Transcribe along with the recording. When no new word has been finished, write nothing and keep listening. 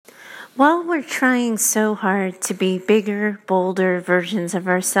While we're trying so hard to be bigger, bolder versions of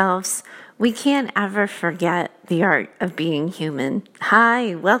ourselves, we can't ever forget the art of being human.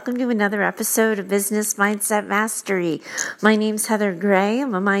 Hi, welcome to another episode of Business Mindset Mastery. My name's Heather Gray.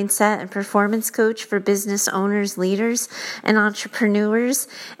 I'm a mindset and performance coach for business owners, leaders, and entrepreneurs.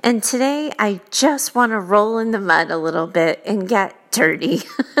 And today I just want to roll in the mud a little bit and get dirty.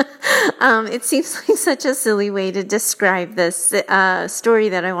 It seems like such a silly way to describe this story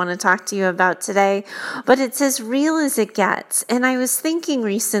that I want to talk to you about today, but it's as real as it gets. And I was thinking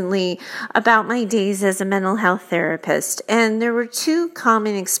recently about my days as a mental health therapist, and there were two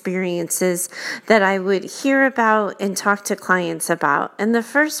common experiences that I would hear about and talk to clients about. And the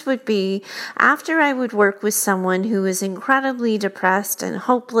first would be after I would work with someone who was incredibly depressed and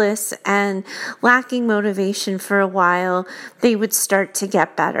hopeless and lacking motivation for a while, they would start to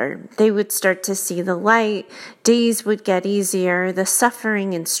get better. They would start to see the light. Days would get easier. The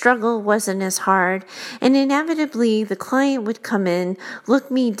suffering and struggle wasn't as hard. And inevitably, the client would come in,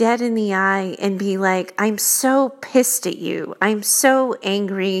 look me dead in the eye, and be like, I'm so pissed at you. I'm so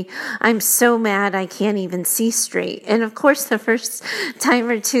angry. I'm so mad I can't even see straight. And of course, the first time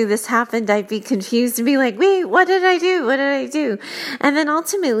or two this happened, I'd be confused and be like, wait, what did I do? What did I do? And then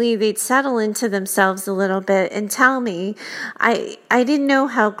ultimately, they'd settle into themselves a little bit and tell me, I didn't know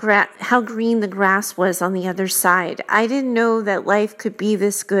how green the grass was on the other side. I didn't know that life could be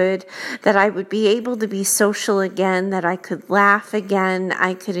this good, that I would be able to be social again, that I could laugh again,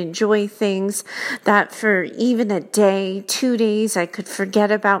 I could enjoy things, that for even a day, 2 days, I could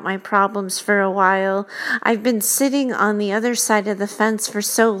forget about my problems for a while. I've been sitting on the other side of the fence for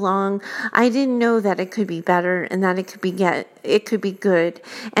so long, I didn't know that it could be better and that it could be good.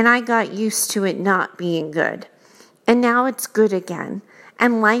 And I got used to it not being good. And now it's good again.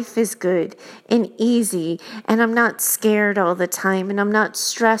 And life is good and easy. And I'm not scared all the time. And I'm not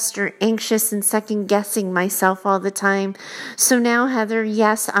stressed or anxious and second guessing myself all the time. So now, Heather,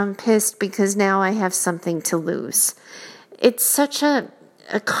 yes, I'm pissed because now I have something to lose. It's such a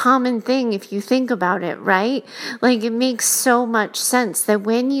common thing if you think about it, right? Like it makes so much sense that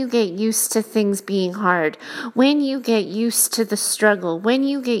when you get used to things being hard, when you get used to the struggle, when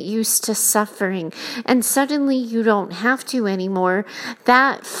you get used to suffering, and suddenly you don't have to anymore,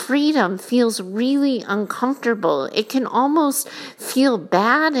 that freedom feels really uncomfortable. It can almost feel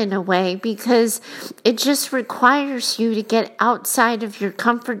bad in a way because it just requires you to get outside of your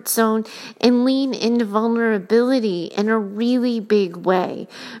comfort zone and lean into vulnerability in a really big way.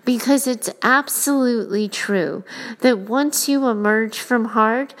 Because it's absolutely true that once you emerge from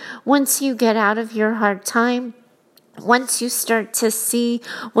hard, once you get out of your hard time, once you start to see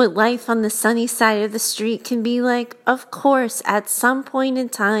what life on the sunny side of the street can be like, of course, at some point in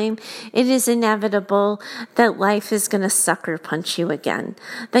time, it is inevitable that life is going to sucker punch you again,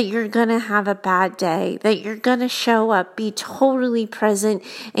 that you're going to have a bad day, that you're going to show up, be totally present,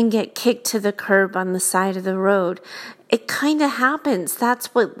 and get kicked to the curb on the side of the road. It kind of happens. That's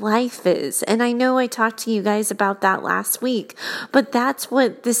what life is. And I know I talked to you guys about that last week, but that's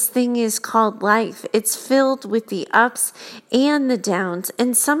what this thing is called life. It's filled with the ups and the downs.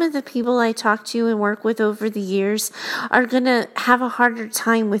 And some of the people I talk to and work with over the years are going to have a harder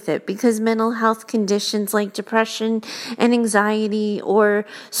time with it because mental health conditions like depression and anxiety or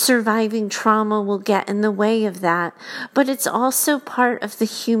surviving trauma will get in the way of that. But it's also part of the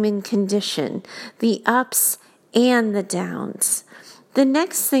human condition, the ups and the downs. The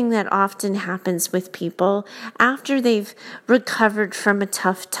next thing that often happens with people after they've recovered from a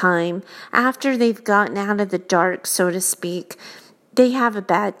tough time, after they've gotten out of the dark, so to speak, they have a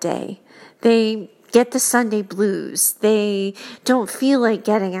bad day. They get the Sunday blues. They don't feel like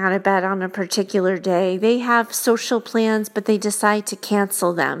getting out of bed on a particular day. They have social plans, but they decide to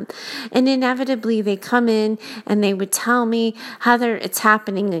cancel them. And inevitably, they come in and they would tell me, Heather, it's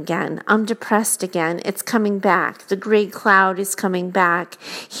happening again. I'm depressed again. It's coming back. The gray cloud is coming back.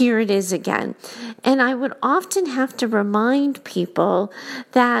 Here it is again. And I would often have to remind people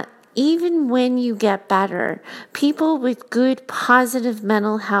that even when you get better, people with good, positive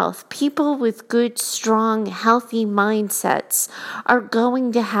mental health, people with good, strong, healthy mindsets are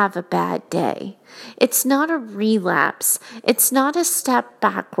going to have a bad day. It's not a relapse. It's not a step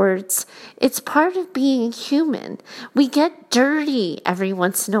backwards. It's part of being human. We get dirty every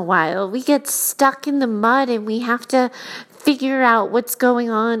once in a while. We get stuck in the mud and we have to figure out what's going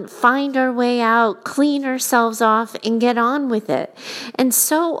on, find our way out, clean ourselves off, and get on with it. And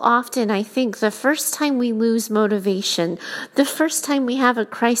so often, I think the first time we lose motivation, the first time we have a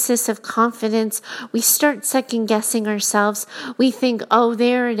crisis of confidence, we start second guessing ourselves. We think, oh,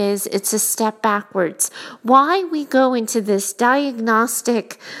 there it is. It's a step backwards. Why we go into this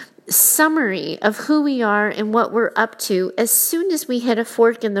diagnostic summary of who we are and what we're up to as soon as we hit a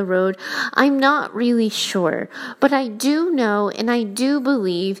fork in the road, I'm not really sure. But I do know and I do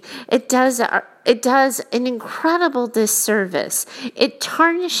believe it does an incredible disservice. It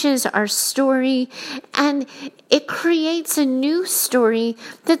tarnishes our story and it creates a new story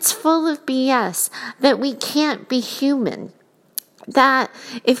that's full of BS, that we can't be human. That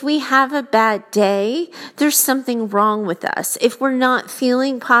if we have a bad day, there's something wrong with us. If we're not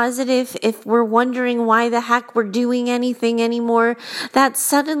feeling positive, if we're wondering why the heck we're doing anything anymore, that's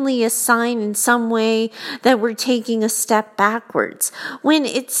suddenly a sign in some way that we're taking a step backwards. When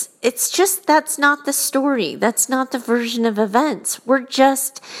it's just, that's not the story. That's not the version of events. We're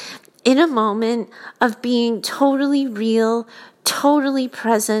just in a moment of being totally real, totally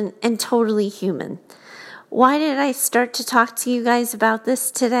present, and totally human. Why did I start to talk to you guys about this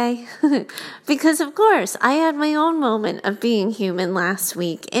today? Because, of course, I had my own moment of being human last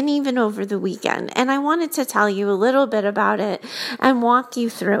week and even over the weekend. And I wanted to tell you a little bit about it and walk you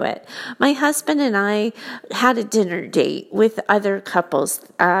through it. My husband and I had a dinner date with other couples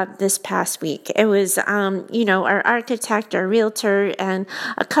this past week. It was, our architect, our realtor, and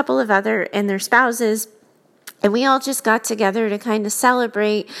a couple of other and their spouses. And we all just got together to kind of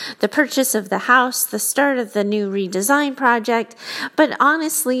celebrate the purchase of the house, the start of the new redesign project. But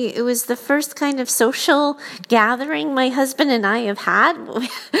honestly, it was the first kind of social gathering my husband and I have had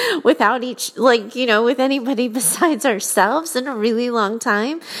without with anybody besides ourselves in a really long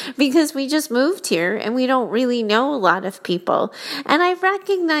time, because we just moved here and we don't really know a lot of people. And I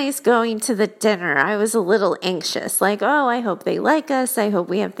recognized going to the dinner, I was a little anxious, like, oh, I hope they like us. I hope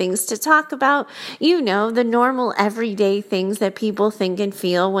we have things to talk about. The normal everyday things that people think and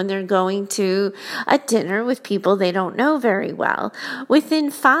feel when they're going to a dinner with people they don't know very well. Within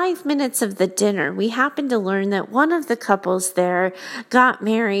 5 minutes of the dinner, we happened to learn that one of the couples there got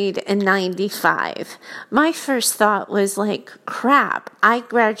married in 95. My first thought was like, crap, I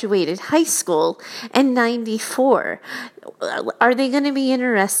graduated high school in 94. Are they going to be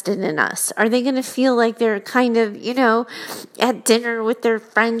interested in us? Are they going to feel like they're kind of, at dinner with their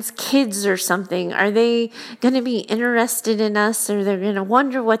friends' kids or something? Are they going to be interested in us, or they're going to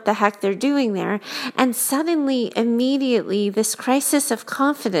wonder what the heck they're doing there? And suddenly, immediately, this crisis of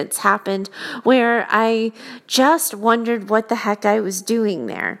confidence happened where I just wondered what the heck I was doing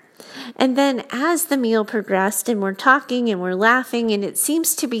there. And then as the meal progressed and we're talking and we're laughing and it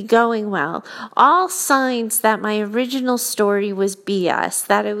seems to be going well, all signs that my original story was BS,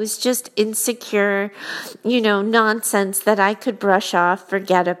 that it was just insecure, nonsense that I could brush off,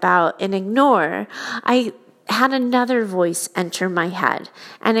 forget about, and ignore, I had another voice enter my head.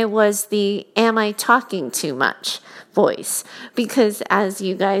 And it was the, am I talking too much voice? Because as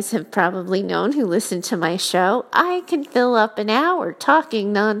you guys have probably known who listen to my show, I can fill up an hour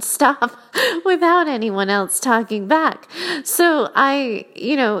talking nonstop without anyone else talking back. So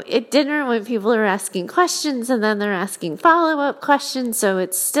at dinner when people are asking questions and then they're asking follow-up questions, so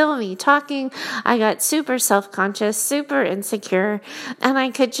it's still me talking, I got super self-conscious, super insecure, and I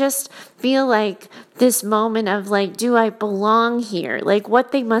could just feel like this moment of like, do I belong here? Like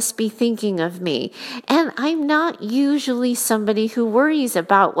what they must be thinking of me. And I'm not usually somebody who worries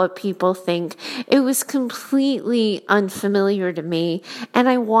about what people think. It was completely unfamiliar to me, and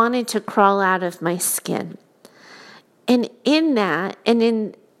I wanted to crawl out of my skin. And in that, and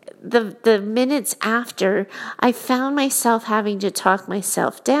in the minutes after, I found myself having to talk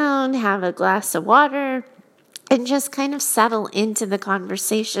myself down, have a glass of water, and just kind of settle into the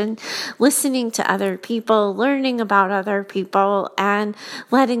conversation, listening to other people, learning about other people, and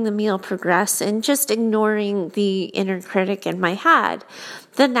letting the meal progress, and just ignoring the inner critic in my head.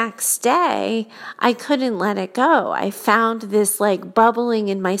 The next day, I couldn't let it go. I found this like bubbling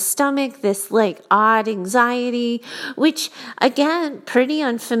in my stomach, this like odd anxiety, which again, pretty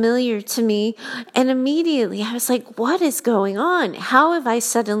unfamiliar to me. And immediately I was like, what is going on? How have I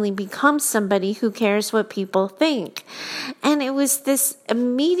suddenly become somebody who cares what people think? And it was this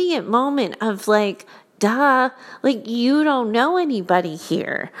immediate moment of like, duh, like you don't know anybody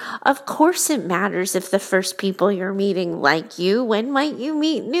here. Of course it matters if the first people you're meeting like you. When might you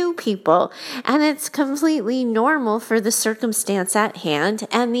meet new people? And it's completely normal for the circumstance at hand.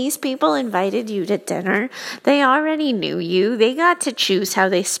 And these people invited you to dinner. They already knew you. They got to choose how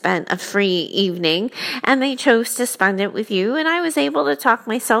they spent a free evening, and they chose to spend it with you. And I was able to talk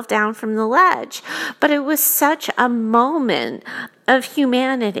myself down from the ledge. But it was such a moment of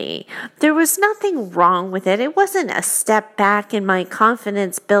humanity. There was nothing wrong with it. It wasn't a step back in my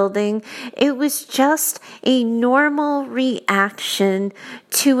confidence building. It was just a normal reaction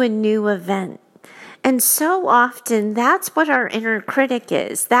to a new event. And so often that's what our inner critic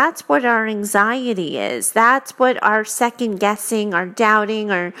is. That's what our anxiety is. That's what our second guessing, our doubting,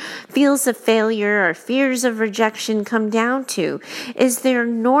 our feels of failure, our fears of rejection come down to, is their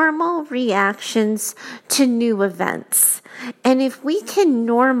normal reactions to new events. And if we can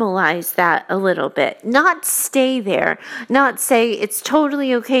normalize that a little bit, not stay there, not say it's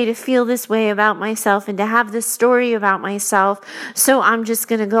totally okay to feel this way about myself and to have this story about myself, so I'm just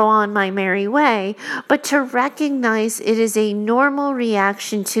going to go on my merry way, but to recognize it is a normal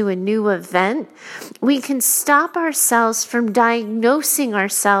reaction to a new event, we can stop ourselves from diagnosing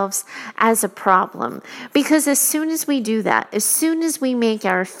ourselves as a problem. Because as soon as we do that, as soon as we make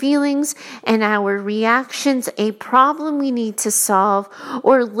our feelings and our reactions a problem we need to solve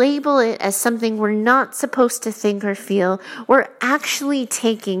or label it as something we're not supposed to think or feel, we're actually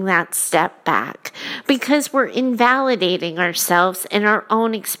taking that step back because we're invalidating ourselves and our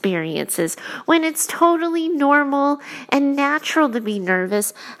own experiences when it's totally normal and natural to be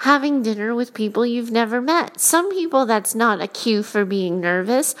nervous having dinner with people you've never met. Some people, that's not a cue for being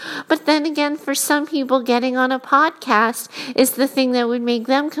nervous, but then again, for some people, getting on a podcast is the thing that would make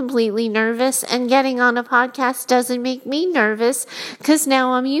them completely nervous, and getting on a podcast doesn't make me nervous because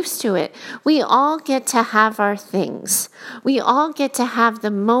now I'm used to it. We all get to have our things. We all get to have the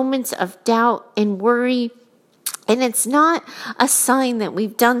moments of doubt and worry. And it's not a sign that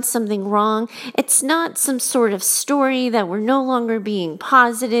we've done something wrong. It's not some sort of story that we're no longer being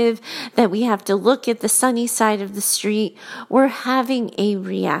positive, that we have to look at the sunny side of the street. We're having a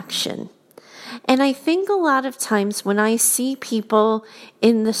reaction. And I think a lot of times when I see people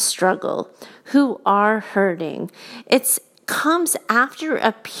in the struggle who are hurting, it comes after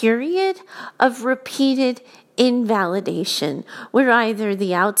a period of repeated invalidation, where either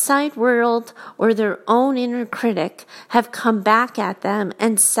the outside world or their own inner critic have come back at them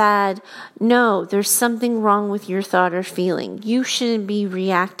and said, no, there's something wrong with your thought or feeling. You shouldn't be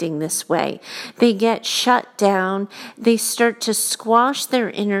reacting this way. They get shut down. They start to squash their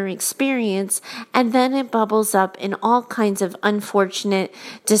inner experience, and then it bubbles up in all kinds of unfortunate,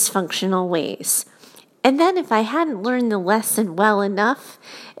 dysfunctional ways. And then if I hadn't learned the lesson well enough,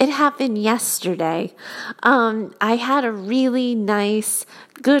 it happened yesterday. I had a really nice,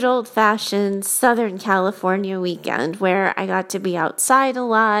 good old-fashioned Southern California weekend where I got to be outside a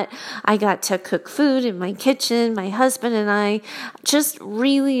lot. I got to cook food in my kitchen. My husband and I just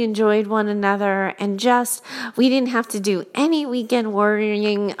really enjoyed one another, and we didn't have to do any weekend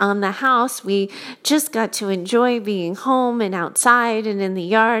worrying on the house. We just got to enjoy being home and outside and in the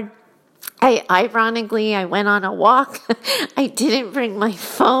yard. Ironically, I went on a walk. I didn't bring my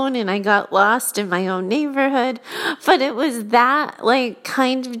phone and I got lost in my own neighborhood. But it was that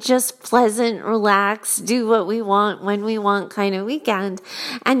kind of just pleasant, relaxed, do what we want when we want kind of weekend.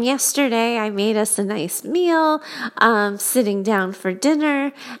 And yesterday I made us a nice meal, sitting down for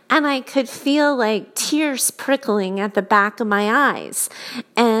dinner, and I could feel tears prickling at the back of my eyes.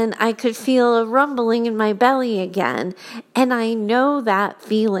 And I could feel a rumbling in my belly again. And I know that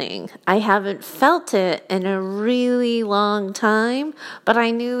feeling. I haven't felt it in a really long time, but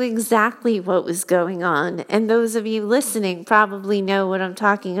I knew exactly what was going on. And those of you listening probably know what I'm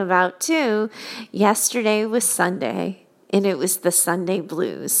talking about too. Yesterday was Sunday, and it was the Sunday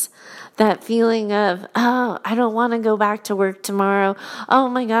blues. That feeling of, I don't want to go back to work tomorrow. Oh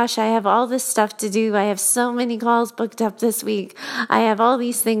my gosh, I have all this stuff to do. I have so many calls booked up this week. I have all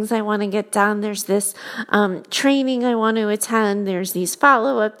these things I want to get done. There's this training I want to attend. There's these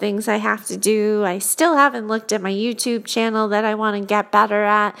follow-up things I have to do. I still haven't looked at my YouTube channel that I want to get better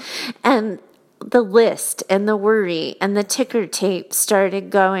at. And the list and the worry and the ticker tape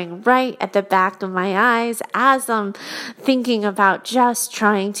started going right at the back of my eyes as I'm thinking about just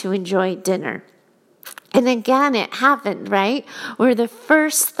trying to enjoy dinner. And again, it happened, right? Where the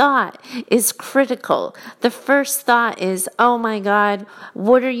first thought is critical. The first thought is, oh my God,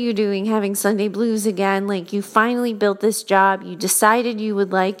 what are you doing having Sunday blues again? You finally built this job. You decided you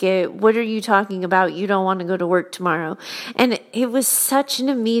would like it. What are you talking about? You don't want to go to work tomorrow. And it was such an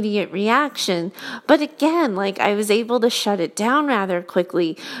immediate reaction. But again, I was able to shut it down rather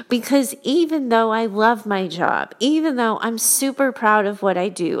quickly, because even though I love my job, even though I'm super proud of what I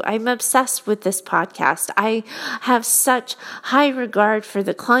do, I'm obsessed with this podcast. I have such high regard for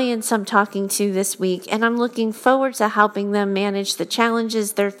the clients I'm talking to this week, and I'm looking forward to helping them manage the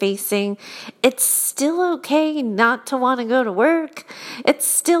challenges they're facing. It's still okay not to want to go to work. It's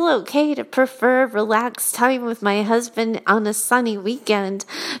still okay to prefer relaxed time with my husband on a sunny weekend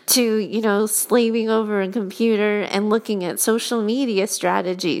to, slaving over a computer and looking at social media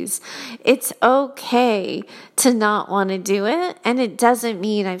strategies. It's okay to not want to do it. And it doesn't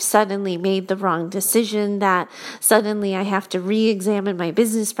mean I've suddenly made the wrong decision, that suddenly I have to re-examine my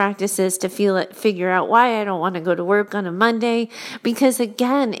business practices to figure out why I don't want to go to work on a Monday. Because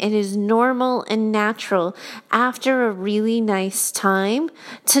again, it is normal and natural after a really nice time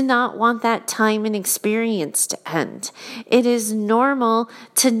to not want that time and experience to end. It is normal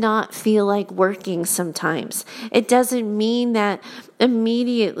to not feel like working sometimes. It doesn't mean that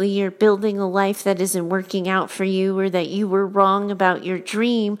immediately you're building a life that isn't working out for you or that you were wrong about your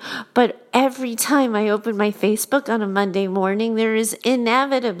dream. But every time I open my Facebook on a Monday morning, there is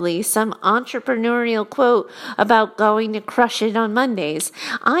inevitably some entrepreneurial quote about going to crush it on Mondays.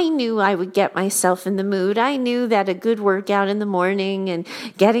 I knew I would get myself in the mood. I knew that a good workout in the morning and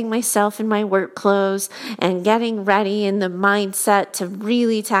getting myself in my work clothes and getting ready in the mindset to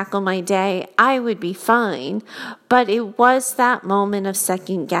really tackle my day, I would be fine. But it was that moment of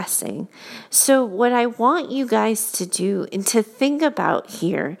second guessing. So what I want you guys to do and to think about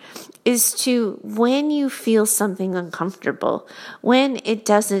here is to, when you feel something uncomfortable, when it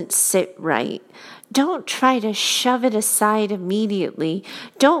doesn't sit right, don't try to shove it aside immediately.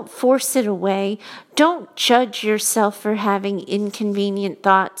 Don't force it away. Don't judge yourself for having inconvenient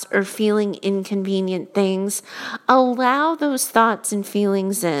thoughts or feeling inconvenient things. Allow those thoughts and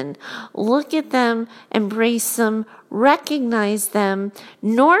feelings in. Look at them, embrace them, recognize them,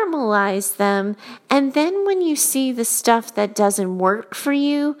 normalize them, and then when you see the stuff that doesn't work for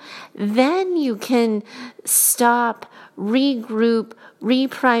you, then you can stop, regroup,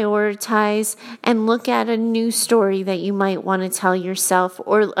 reprioritize, and look at a new story that you might want to tell yourself,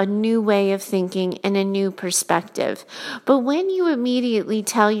 or a new way of thinking and a new perspective. But when you immediately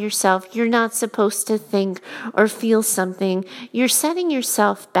tell yourself you're not supposed to think or feel something, you're setting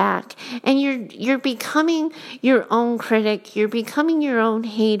yourself back, and you're becoming your own critic, you're becoming your own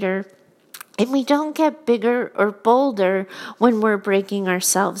hater. And we don't get bigger or bolder when we're breaking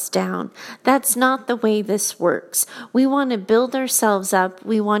ourselves down. That's not the way this works. We want to build ourselves up.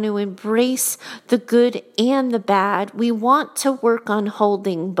 We want to embrace the good and the bad. We want to work on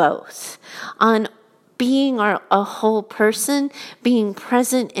holding both, on being a whole person, being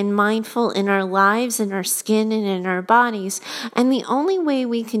present and mindful in our lives, in our skin, and in our bodies. And the only way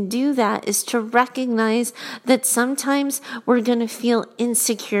we can do that is to recognize that sometimes we're going to feel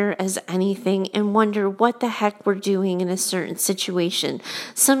insecure as anything and wonder what the heck we're doing in a certain situation.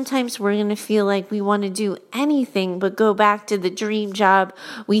 Sometimes we're going to feel like we want to do anything but go back to the dream job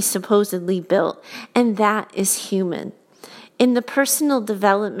we supposedly built. And that is human. In the personal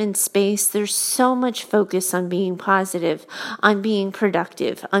development space, there's so much focus on being positive, on being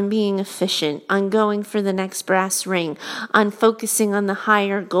productive, on being efficient, on going for the next brass ring, on focusing on the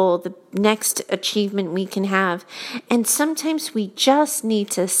higher goal, the next achievement we can have. And sometimes we just need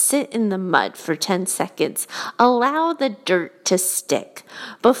to sit in the mud for 10 seconds, allow the dirt to stick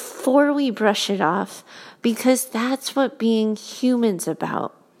before we brush it off, because that's what being human's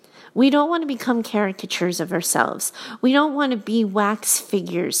about. We don't want to become caricatures of ourselves. We don't want to be wax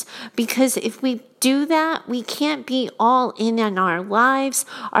figures, because if we do that, we can't be all in on our lives,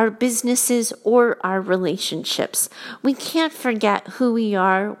 our businesses, or our relationships. We can't forget who we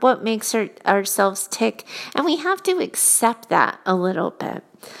are, what makes ourselves tick, and we have to accept that a little bit.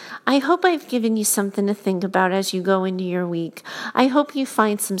 I hope I've given you something to think about as you go into your week. I hope you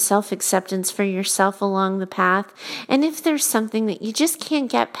find some self-acceptance for yourself along the path. And if there's something that you just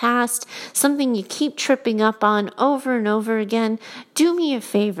can't get past, something you keep tripping up on over and over again, do me a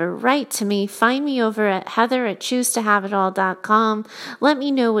favor, write to me. Find me over at heather@choosetohaveitall.com. Let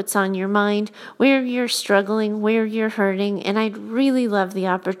me know what's on your mind, where you're struggling, where you're hurting, and I'd really love the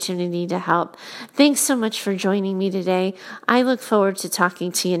opportunity to help. Thanks so much for joining me today. I look forward to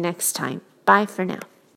talking to you next time. Bye for now.